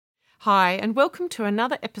Hi, and welcome to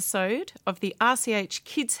another episode of the RCH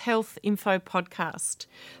Kids Health Info podcast,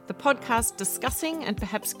 the podcast discussing and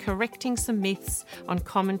perhaps correcting some myths on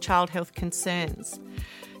common child health concerns.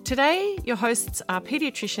 Today, your hosts are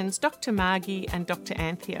paediatricians Dr. Margie and Dr.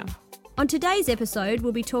 Anthea. On today's episode,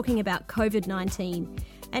 we'll be talking about COVID-19,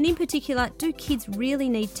 and in particular, do kids really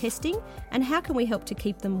need testing, and how can we help to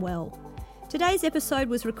keep them well? Today's episode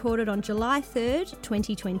was recorded on July 3rd,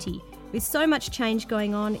 2020. With so much change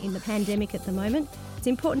going on in the pandemic at the moment, it's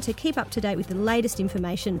important to keep up to date with the latest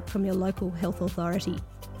information from your local health authority.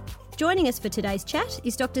 Joining us for today's chat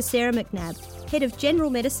is Dr. Sarah McNabb, Head of General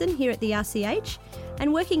Medicine here at the RCH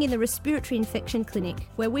and working in the Respiratory Infection Clinic,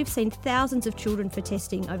 where we've seen thousands of children for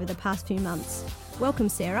testing over the past few months. Welcome,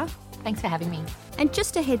 Sarah. Thanks for having me. And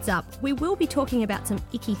just a heads up, we will be talking about some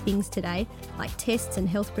icky things today, like tests and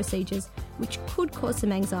health procedures, which could cause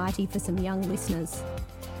some anxiety for some young listeners.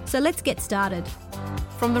 So let's get started.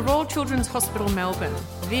 From the Royal Children's Hospital, Melbourne,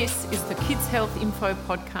 this is the Kids Health Info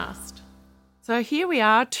podcast. So here we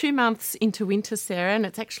are 2 months into winter, Sarah, and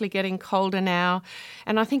it's actually getting colder now.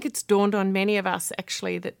 And I think it's dawned on many of us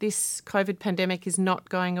actually that this COVID pandemic is not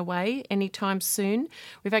going away anytime soon.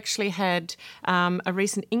 We've actually had a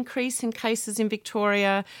recent increase in cases in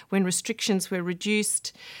Victoria when restrictions were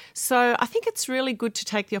reduced. So I think it's really good to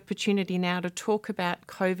take the opportunity now to talk about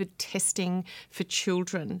COVID testing for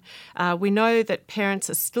children. We know that parents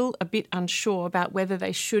are still a bit unsure about whether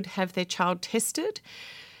they should have their child tested.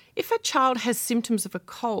 If a child has symptoms of a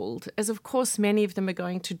cold, as of course many of them are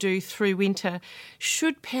going to do through winter,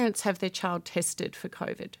 should parents have their child tested for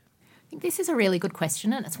COVID? I think this is a really good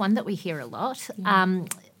question, and it's one that we hear a lot.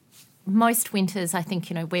 Most winters, I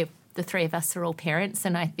think, we're the three of us are all parents,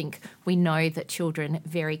 and I think we know that children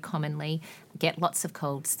very commonly get lots of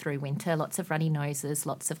colds through winter, lots of runny noses,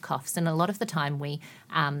 lots of coughs, and a lot of the time we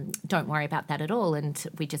don't worry about that at all, and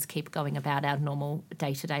we just keep going about our normal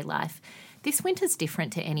day-to-day life. This winter's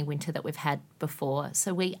different to any winter that we've had before.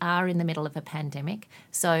 So we are in the middle of a pandemic.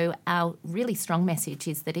 So our really strong message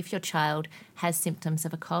is that if your child has symptoms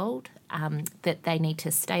of a cold, that they need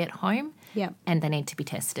to stay at home and they need to be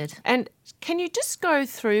tested. And can you just go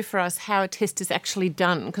through for us how a test is actually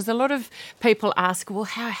done? Because a lot of people ask, well,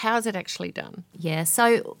 how is it actually done? Yeah,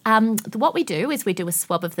 so what we do is we do a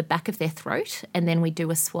swab of the back of their throat and then we do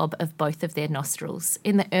a swab of both of their nostrils.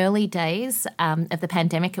 In the early days of the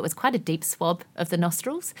pandemic, it was quite a deep swab of the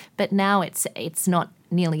nostrils, but now it's not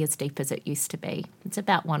nearly as deep as it used to be. It's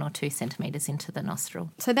about 1 or 2 centimetres into the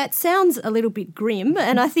nostril. So that sounds a little bit grim,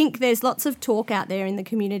 and I think there's lots of talk out there in the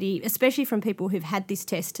community, especially from people who've had this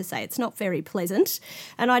test, to say it's not very pleasant.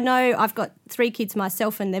 And I know I've got 3 kids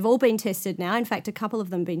myself and they've all been tested now. In fact, a couple of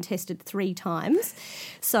them been tested 3 times.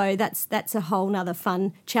 So that's a whole nother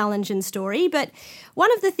fun challenge and story. But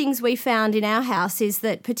one of the things we found in our house is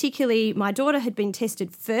that particularly my daughter had been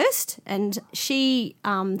tested first, and she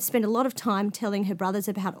spent a lot of time telling her brothers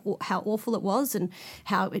about how awful it was and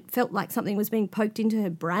how it felt like something was being poked into her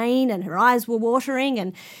brain and her eyes were watering,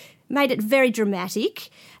 and made it very dramatic.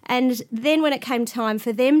 And then when it came time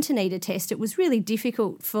for them to need a test, it was really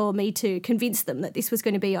difficult for me to convince them that this was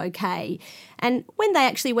going to be okay. And when they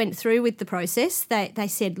actually went through with the process, they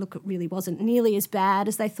said, look, it really wasn't nearly as bad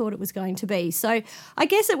as they thought it was going to be. So I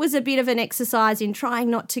guess it was a bit of an exercise in trying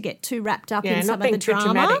not to get too wrapped up in some of the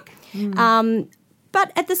drama.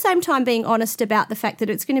 But at the same time being honest about the fact that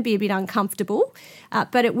it's going to be a bit uncomfortable,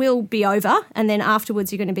 but it will be over, and then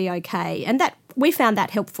afterwards you're going to be okay. And that we found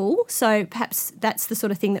that helpful. So perhaps that's the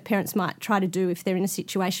sort of thing that parents might try to do if they're in a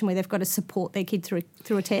situation where they've got to support their kid through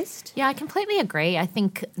a test. Yeah, I completely agree. I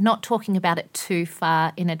think not talking about it too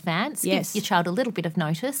far in advance. Yes. Give your child a little bit of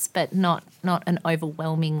notice, but not an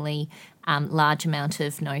overwhelmingly large amount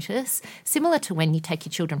of notice. Similar to when you take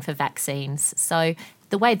your children for vaccines. So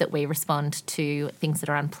the way that we respond to things that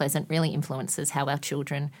are unpleasant really influences how our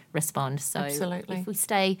children respond. So Absolutely. If we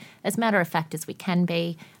stay as matter of fact as we can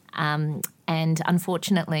be, and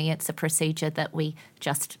unfortunately it's a procedure that we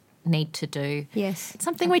just need to do. Yes. It's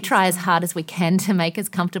something we try as hard as we can to make as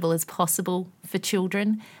comfortable as possible for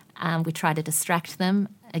children. We try to distract them,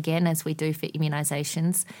 again, as we do for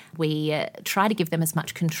immunisations. We try to give them as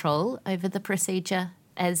much control over the procedure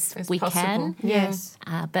as we possible. can. Yes.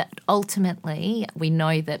 But ultimately, we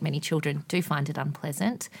know that many children do find it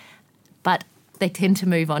unpleasant, but they tend to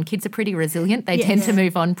move on. Kids are pretty resilient. They tend to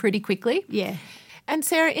move on pretty quickly. Yeah. And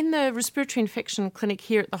Sarah, in the respiratory infection clinic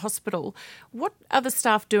here at the hospital, what are the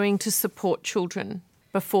staff doing to support children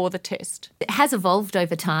before the test? It has evolved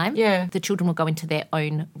over time. Yeah. The children will go into their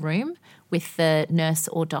own room with the nurse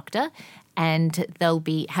or doctor, and they'll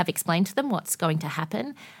have explained to them what's going to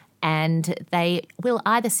happen. and they will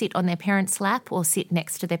either sit on their parent's lap or sit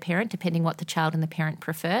next to their parent, depending what the child and the parent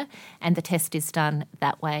prefer, and the test is done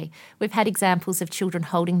that way. We've had examples of children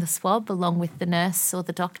holding the swab along with the nurse or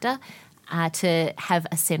the doctor to have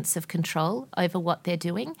a sense of control over what they're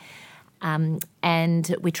doing.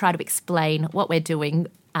 And we try to explain what we're doing,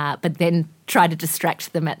 but then try to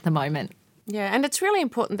distract them at the moment. Yeah, and it's really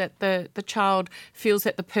important that the child feels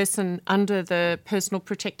that the person under the personal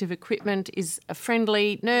protective equipment is a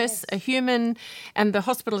friendly nurse, a human, and the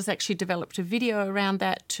hospital has actually developed a video around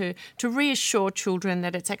that to reassure children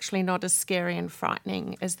that it's actually not as scary and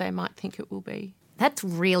frightening as they might think it will be. That's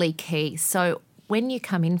really key. So when you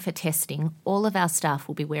come in for testing, all of our staff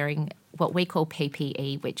will be wearing what we call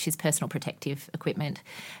PPE, which is personal protective equipment.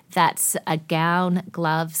 That's a gown,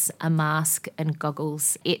 gloves, a mask and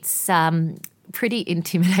goggles. It's pretty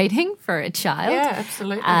intimidating for a child. Yeah,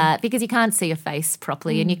 absolutely. Because you can't see a face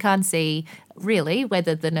properly and you can't see really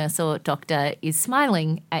whether the nurse or doctor is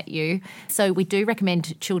smiling at you. So we do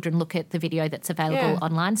recommend children look at the video that's available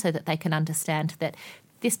online so that they can understand that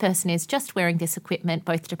this person is just wearing this equipment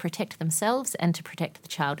both to protect themselves and to protect the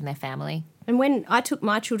child and their family. And when I took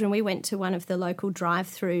my children, we went to one of the local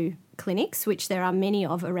drive-through clinics, which there are many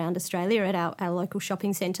of around Australia at our local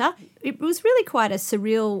shopping centre. It was really quite a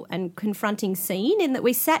surreal and confronting scene in that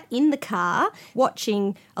we sat in the car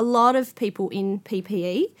watching a lot of people in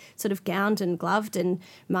PPE, sort of gowned and gloved and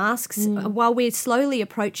masks, while we're slowly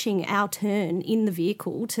approaching our turn in the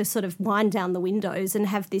vehicle to sort of wind down the windows and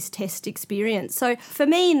have this test experience. So for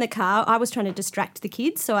me in the car, I was trying to distract the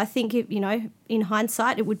kids. So I think, in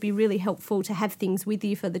hindsight, it would be really helpful to have things with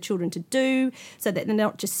you for the children to do so that they're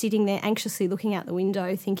not just sitting there anxiously looking out the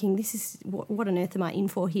window thinking, this is what on earth am I in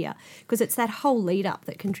for here? Because it's that whole lead up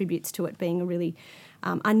that contributes to it being a really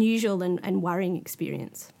unusual and worrying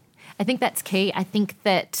experience. I think that's key. I think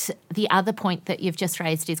that the other point that you've just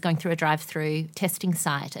raised is going through a drive-through testing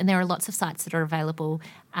site, and there are lots of sites that are available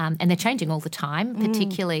and they're changing all the time,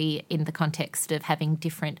 particularly in the context of having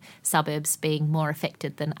different suburbs being more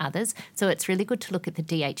affected than others. So it's really good to look at the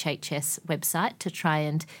DHHS website to try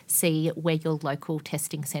and see where your local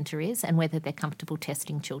testing centre is and whether they're comfortable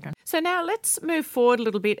testing children. So now let's move forward a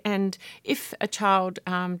little bit, and if a child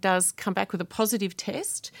does come back with a positive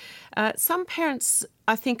test, some parents,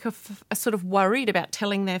 I think, are sort of worried about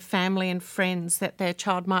telling their family and friends that their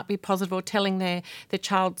child might be positive or telling their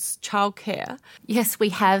child's childcare. Yes, we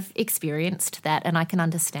have experienced that, and I can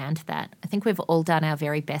understand that. I think we've all done our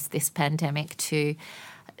very best this pandemic to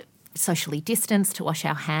socially distance, to wash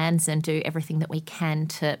our hands and do everything that we can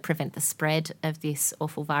to prevent the spread of this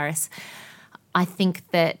awful virus. I think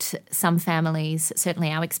that some families, certainly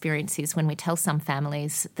our experience is when we tell some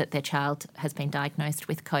families that their child has been diagnosed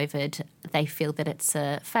with COVID, they feel that it's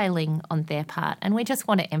a failing on their part. And we just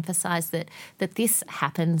want to emphasise that this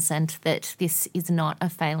happens and that this is not a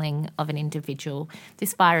failing of an individual.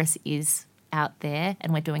 This virus is out there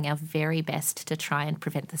and we're doing our very best to try and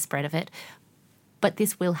prevent the spread of it. But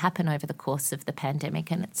this will happen over the course of the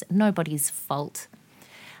pandemic and it's nobody's fault.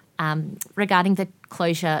 Regarding the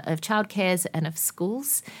closure of childcares and of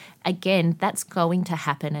schools, again, that's going to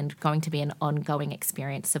happen and going to be an ongoing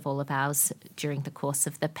experience of all of ours during the course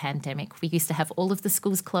of the pandemic. We used to have all of the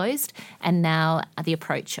schools closed, and now the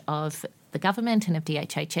approach of the government and of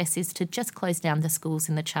DHHS is to just close down the schools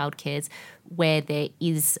and the childcares where there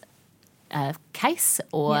is a case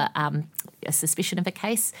or a suspicion of a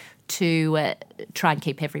case to try and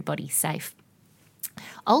keep everybody safe.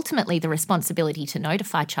 Ultimately, the responsibility to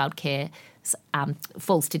notify childcare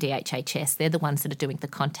falls to DHHS. They're the ones that are doing the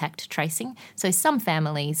contact tracing. So some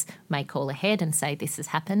families may call ahead and say this has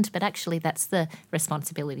happened, but actually that's the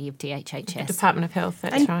responsibility of DHHS. The Department of Health,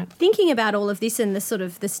 that's right. Thinking about all of this and the sort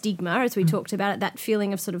of the stigma, as we talked about it, that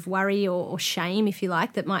feeling of sort of worry or shame, if you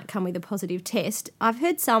like, that might come with a positive test. I've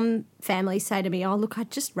heard some families say to me, oh, look, I'd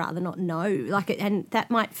just rather not know. And that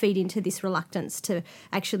might feed into this reluctance to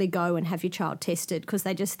actually go and have your child tested because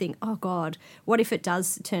they just think, oh, God, what if it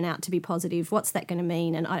does turn out to be positive? What's that going to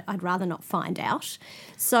mean? And I'd rather not find out.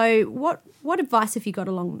 So what advice have you got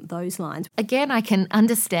along those lines? Again, I can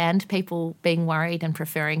understand people being worried and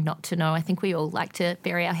preferring not to know. I think we all like to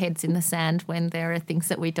bury our heads in the sand when there are things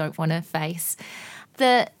that we don't want to face.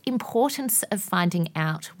 The importance of finding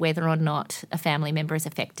out whether or not a family member is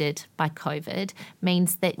affected by COVID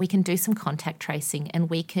means that we can do some contact tracing and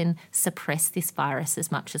we can suppress this virus as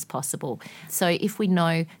much as possible. So if we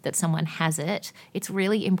know that someone has it, it's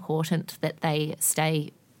really important that they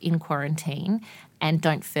stay in quarantine and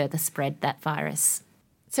don't further spread that virus.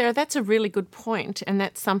 Sarah, that's a really good point, and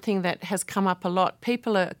that's something that has come up a lot.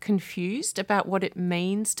 People are confused about what it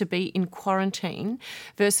means to be in quarantine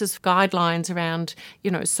versus guidelines around,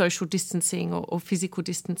 social distancing or physical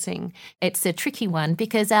distancing. It's a tricky one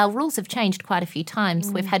because our rules have changed quite a few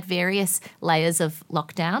times. We've had various layers of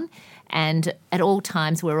lockdown, and at all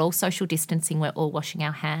times we're all social distancing, we're all washing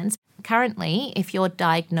our hands. Currently, if you're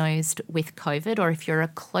diagnosed with COVID or if you're a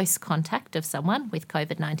close contact of someone with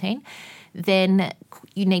COVID-19, then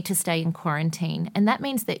you need to stay in quarantine. And that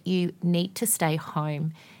means that you need to stay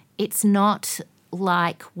home. It's not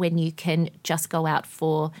like when you can just go out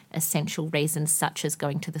for essential reasons such as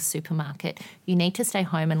going to the supermarket. You need to stay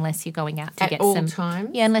home unless you're going out to get some... At all times?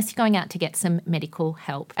 Yeah, unless you're going out to get some medical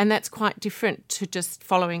help. And that's quite different to just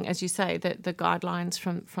following, as you say, the guidelines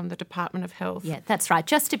from the Department of Health. Yeah, that's right.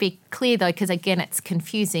 Just to be clear though, because again it's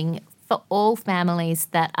confusing, for all families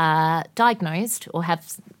that are diagnosed or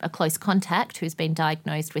have a close contact who's been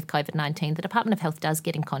diagnosed with COVID-19, the Department of Health does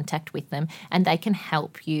get in contact with them and they can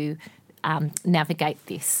help you navigate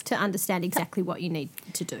this. To understand exactly what you need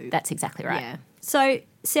to do. That's exactly right. Yeah. So,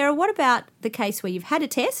 Sarah, what about the case where you've had a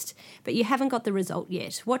test but you haven't got the result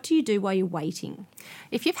yet? What do you do while you're waiting?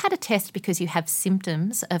 If you've had a test because you have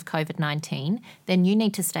symptoms of COVID-19, then you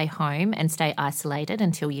need to stay home and stay isolated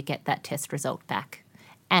until you get that test result back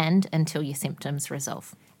and until your symptoms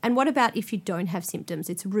resolve. And what about if you don't have symptoms?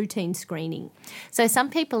 It's routine screening. So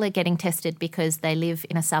some people are getting tested because they live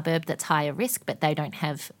in a suburb that's higher risk but they don't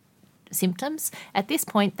have symptoms. At this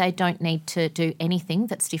point, they don't need to do anything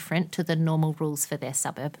that's different to the normal rules for their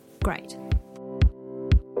suburb. Great.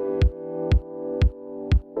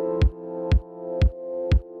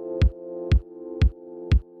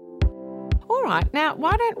 All right, now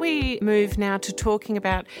why don't we move now to talking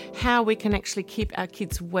about how we can actually keep our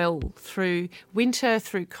kids well through winter,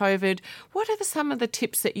 through COVID. What are some of the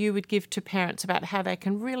tips that you would give to parents about how they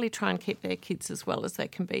can really try and keep their kids as well as they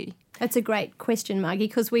can be? That's a great question, Margie,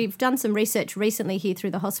 because we've done some research recently here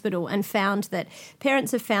through the hospital and found that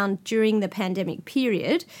parents have found during the pandemic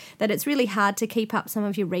period that it's really hard to keep up some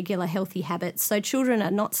of your regular healthy habits. So children are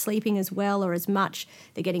not sleeping as well or as much.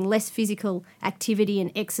 They're getting less physical activity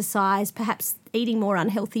and exercise, perhaps eating more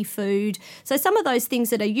unhealthy food. So some of those things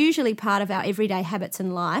that are usually part of our everyday habits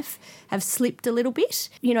in life have slipped a little bit.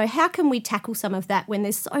 How can we tackle some of that when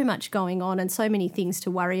there's so much going on and so many things to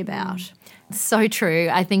worry about? So true.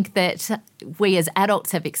 I think that we as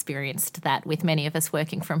adults have experienced that with many of us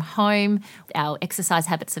working from home. Our exercise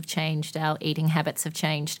habits have changed, our eating habits have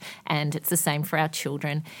changed, and it's the same for our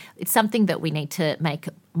children. It's something that we need to make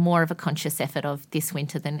more of a conscious effort of this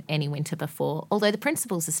winter than any winter before, although the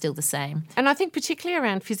principles are still the same. And I think particularly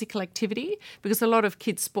around physical activity, because a lot of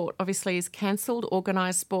kids' sport obviously is cancelled,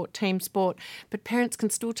 organised sport, team sport, but parents can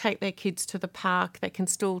still take their kids to the park, they can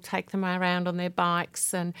still take them around on their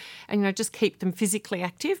bikes and just keep them physically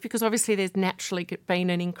active, because obviously there's naturally been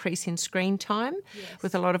an increase in screen time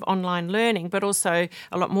with a lot of online learning, but also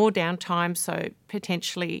a lot more downtime, so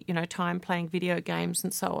potentially, time playing video games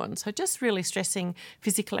and so on. So just really stressing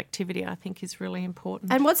physical activity, I think, is really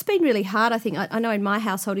important. And what's been really hard, I think, I know in my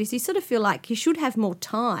household, is you sort of feel like you should have more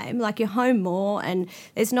time, like you're home more and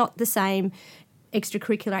there's not the same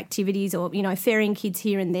extracurricular activities or, ferrying kids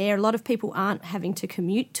here and there. A lot of people aren't having to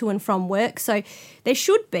commute to and from work. So there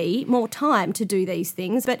should be more time to do these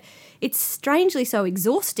things, but it's strangely so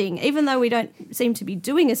exhausting. Even though we don't seem to be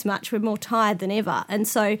doing as much, we're more tired than ever. And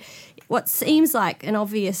so what seems like an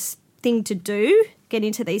obvious thing to do, get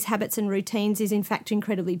into these habits and routines, is in fact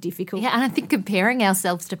incredibly difficult. Yeah, and I think comparing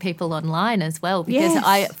ourselves to people online as well, because Yes.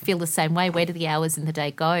 I feel the same way. Where do the hours in the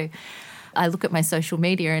day go? I look at my social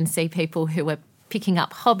media and see people who are picking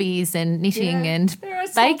up hobbies and knitting and there are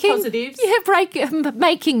some baking. positives.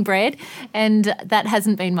 Making bread, and that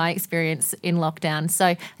hasn't been my experience in lockdown. So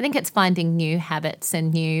I think it's finding new habits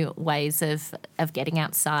and new ways of getting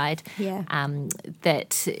outside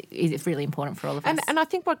that is really important for all of us. And I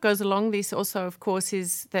think what goes along this also, of course,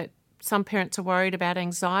 is that some parents are worried about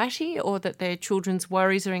anxiety or that their children's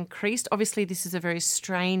worries are increased. Obviously, this is a very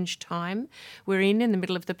strange time we're in the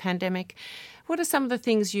middle of the pandemic. What are some of the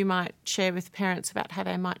things you might share with parents about how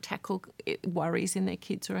they might tackle worries in their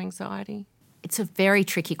kids or anxiety? It's a very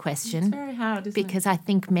tricky question. It's very hard, isn't because I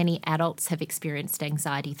think many adults have experienced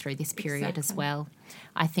anxiety through this period as well.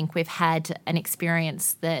 I think we've had an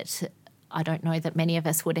experience that I don't know that many of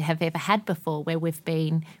us would have ever had before, where we've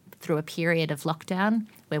been through a period of lockdown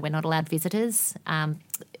where we're not allowed visitors.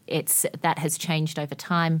 That has changed over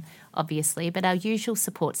time, obviously, but our usual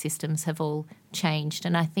support systems have all changed.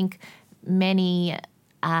 And I think many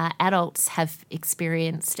adults have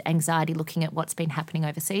experienced anxiety looking at what's been happening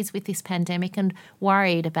overseas with this pandemic and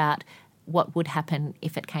worried about what would happen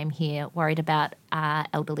if it came here, worried about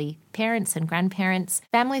elderly parents and grandparents.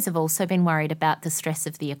 Families have also been worried about the stress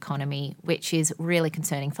of the economy, which is really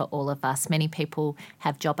concerning for all of us. Many people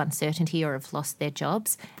have job uncertainty or have lost their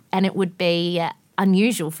jobs, and it would be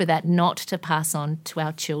unusual for that not to pass on to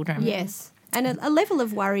our children. Yes. And a level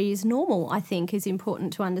of worry is normal, I think, is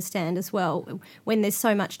important to understand as well. When there's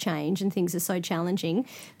so much change and things are so challenging,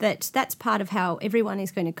 that's part of how everyone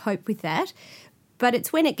is going to cope with that. But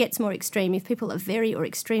it's when it gets more extreme, if people are very or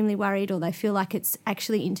extremely worried or they feel like it's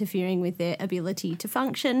actually interfering with their ability to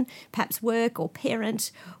function, perhaps work or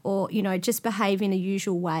parent or, just behave in a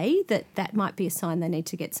usual way, that might be a sign they need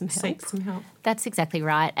to get some help. Seek some help. That's exactly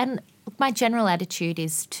right. And my general attitude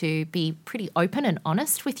is to be pretty open and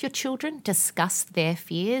honest with your children, discuss their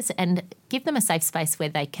fears and give them a safe space where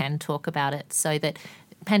they can talk about it, so that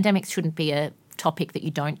pandemics shouldn't be a topic that you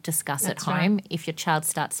don't discuss at home. Right. If your child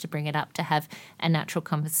starts to bring it up, to have a natural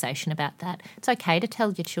conversation about that. It's okay to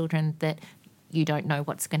tell your children that you don't know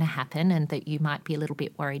what's going to happen and that you might be a little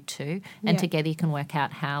bit worried too. And together you can work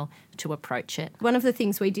out how to approach it. One of the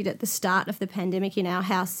things we did at the start of the pandemic in our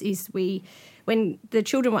house is when the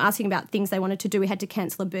children were asking about things they wanted to do, we had to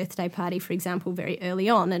cancel a birthday party, for example, very early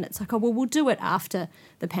on. And it's like, we'll do it after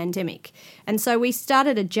the pandemic. And so we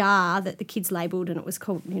started a jar that the kids labelled, and it was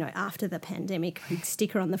called, after the pandemic, big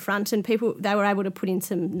sticker on the front. And they were able to put in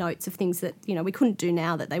some notes of things that, we couldn't do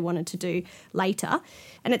now that they wanted to do later.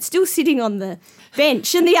 And it's still sitting on the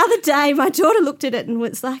bench. And the other day, my daughter looked at it and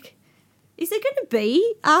was like, is there going to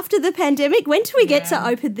be after the pandemic? When do we get to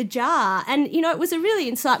open the jar? And, it was a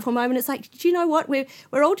really insightful moment. It's like, do you know what? We're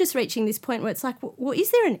all just reaching this point where it's like, well, is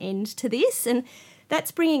there an end to this? And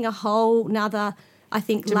that's bringing a whole nother, I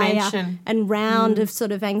think, dimension, layer and round of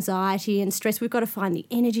sort of anxiety and stress. We've got to find the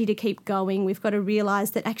energy to keep going. We've got to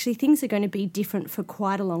realise that actually things are going to be different for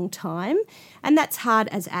quite a long time. And that's hard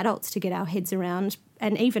as adults to get our heads around,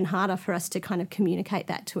 and even harder for us to kind of communicate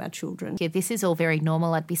that to our children. Yeah, this is all very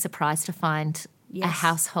normal. I'd be surprised to find a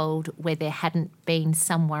household where there hadn't been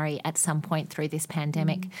some worry at some point through this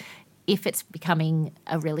pandemic. If it's becoming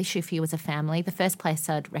a real issue for you as a family, the first place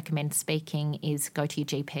I'd recommend speaking is go to your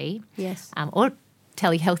GP. Yes. Or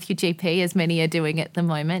telehealth your GP, as many are doing at the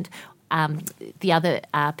moment. The other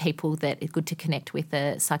people that are good to connect with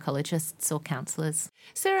are psychologists or counsellors.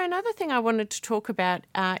 Sarah, another thing I wanted to talk about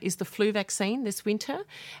is the flu vaccine this winter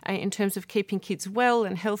in terms of keeping kids well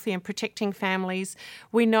and healthy and protecting families.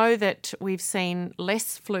 We know that we've seen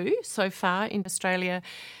less flu so far in Australia.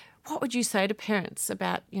 What would you say to parents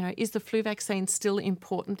about, is the flu vaccine still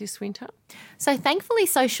important this winter? So thankfully,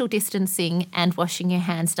 social distancing and washing your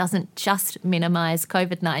hands doesn't just minimise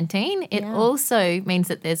COVID-19. It also means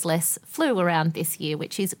that there's less flu around this year,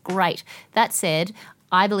 which is great. That said,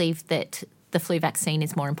 I believe that the flu vaccine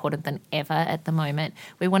is more important than ever at the moment.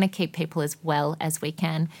 We want to keep people as well as we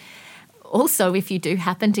can. Also, if you do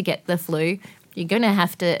happen to get the flu, you're going to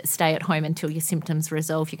have to stay at home until your symptoms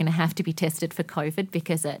resolve. You're going to have to be tested for COVID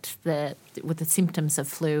because the symptoms of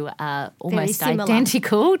flu are almost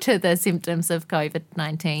identical to the symptoms of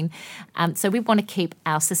COVID-19. So we want to keep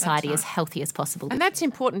our society as healthy as possible. And that's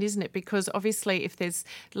important, isn't it? Because obviously if there's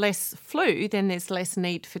less flu, then there's less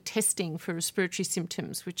need for testing for respiratory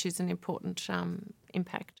symptoms, which is an important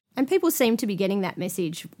impact. And people seem to be getting that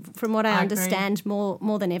message. From what I understand,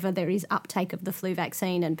 more than ever, there is uptake of the flu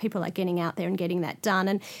vaccine and people are getting out there and getting that done.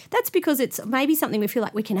 And that's because it's maybe something we feel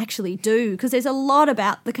like we can actually do, because there's a lot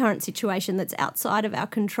about the current situation that's outside of our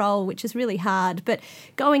control, which is really hard. But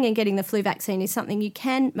going and getting the flu vaccine is something you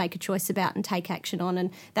can make a choice about and take action on,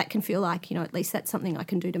 and that can feel like, at least that's something I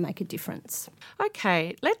can do to make a difference.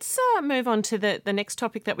 Okay, let's move on to the next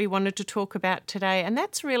topic that we wanted to talk about today, and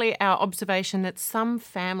that's really our observation that some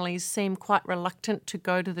families seem quite reluctant to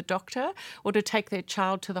go to the doctor or to take their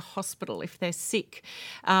child to the hospital if they're sick,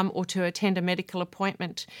 or to attend a medical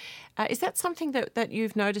appointment. Is that something that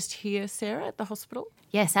you've noticed here, Sarah, at the hospital?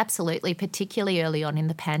 Yes, absolutely. Particularly early on in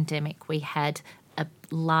the pandemic, we had a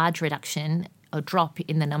large reduction, a drop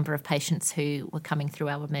in the number of patients who were coming through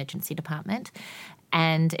our emergency department.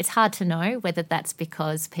 And it's hard to know whether that's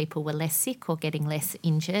because people were less sick or getting less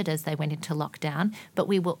injured as they went into lockdown. But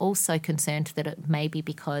we were also concerned that it may be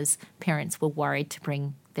because parents were worried to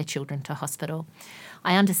bring their children to hospital.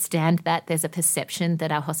 I understand that there's a perception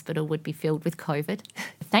that our hospital would be filled with COVID.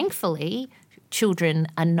 Thankfully, children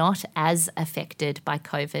are not as affected by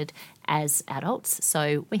COVID as adults,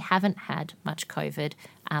 so we haven't had much COVID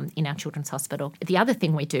in our children's hospital. The other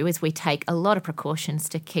thing we do is we take a lot of precautions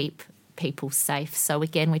to keep people safe. So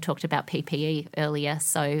again, we talked about PPE earlier.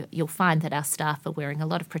 So you'll find that our staff are wearing a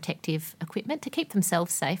lot of protective equipment to keep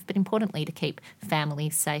themselves safe, but importantly to keep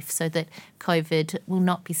families safe so that COVID will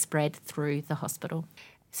not be spread through the hospital.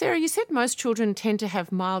 Sarah, you said most children tend to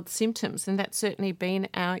have mild symptoms, and that's certainly been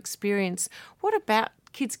our experience. What about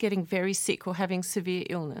kids getting very sick or having severe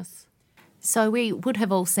illness? So we would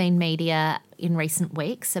have all seen media in recent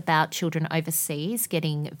weeks about children overseas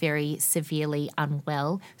getting very severely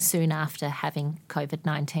unwell soon after having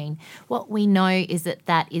COVID-19. What we know is that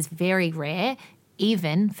that is very rare,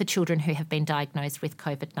 even for children who have been diagnosed with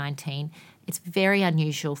COVID-19. It's very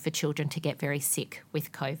unusual for children to get very sick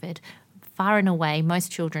with COVID. Far and away,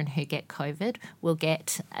 most children who get COVID will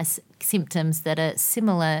get symptoms that are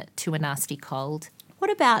similar to a nasty cold. What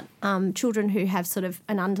about children who have sort of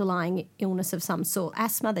an underlying illness of some sort?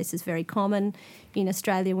 Asthma, this is very common in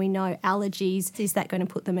Australia. We know allergies. Is that going to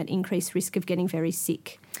put them at increased risk of getting very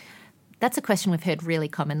sick? That's a question we've heard really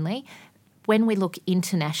commonly. When we look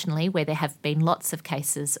internationally, where there have been lots of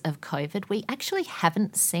cases of COVID, we actually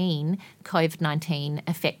haven't seen COVID-19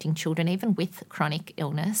 affecting children, even with chronic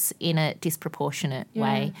illness, in a disproportionate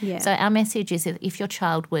way. Yeah. So our message is that if your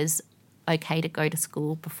child was okay to go to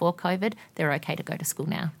school before COVID, they're okay to go to school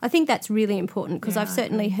now. I think that's really important because I've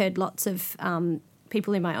certainly heard lots of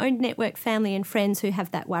people in my own network, family and friends who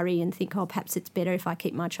have that worry and think, oh, perhaps it's better if I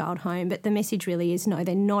keep my child home. But the message really is no,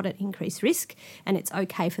 they're not at increased risk and it's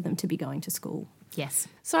okay for them to be going to school. Yes.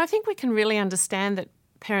 So I think we can really understand that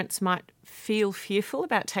parents might feel fearful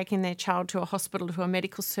about taking their child to a hospital, to a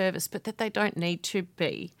medical service, but that they don't need to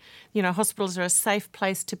be. You know, hospitals are a safe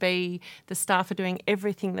place to be. The staff are doing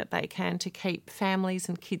everything that they can to keep families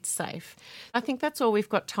and kids safe. I think that's all we've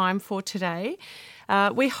got time for today.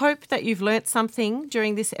 We hope that you've learnt something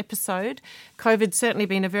during this episode. COVID's certainly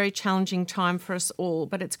been a very challenging time for us all,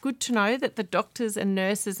 but it's good to know that the doctors and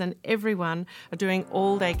nurses and everyone are doing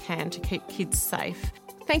all they can to keep kids safe.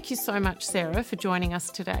 Thank you so much, Sarah, for joining us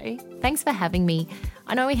today. Thanks for having me.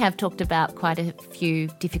 I know we have talked about quite a few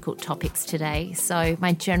difficult topics today, so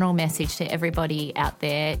my general message to everybody out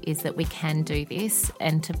there is that we can do this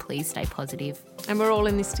and to please stay positive. And we're all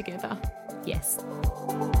in this together. Yes.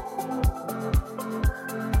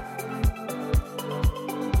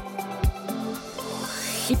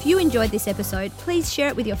 If you enjoyed this episode, please share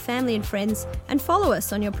it with your family and friends and follow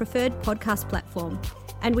us on your preferred podcast platform.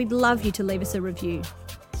 And we'd love you to leave us a review.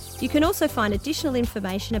 You can also find additional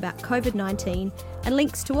information about COVID-19 and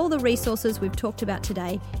links to all the resources we've talked about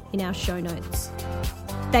today in our show notes.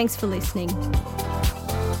 Thanks for listening.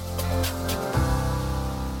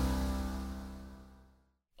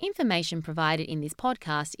 Information provided in this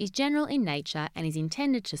podcast is general in nature and is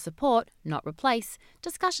intended to support, not replace,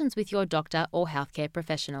 discussions with your doctor or healthcare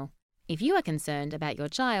professional. If you are concerned about your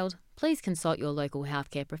child, please consult your local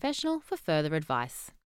healthcare professional for further advice.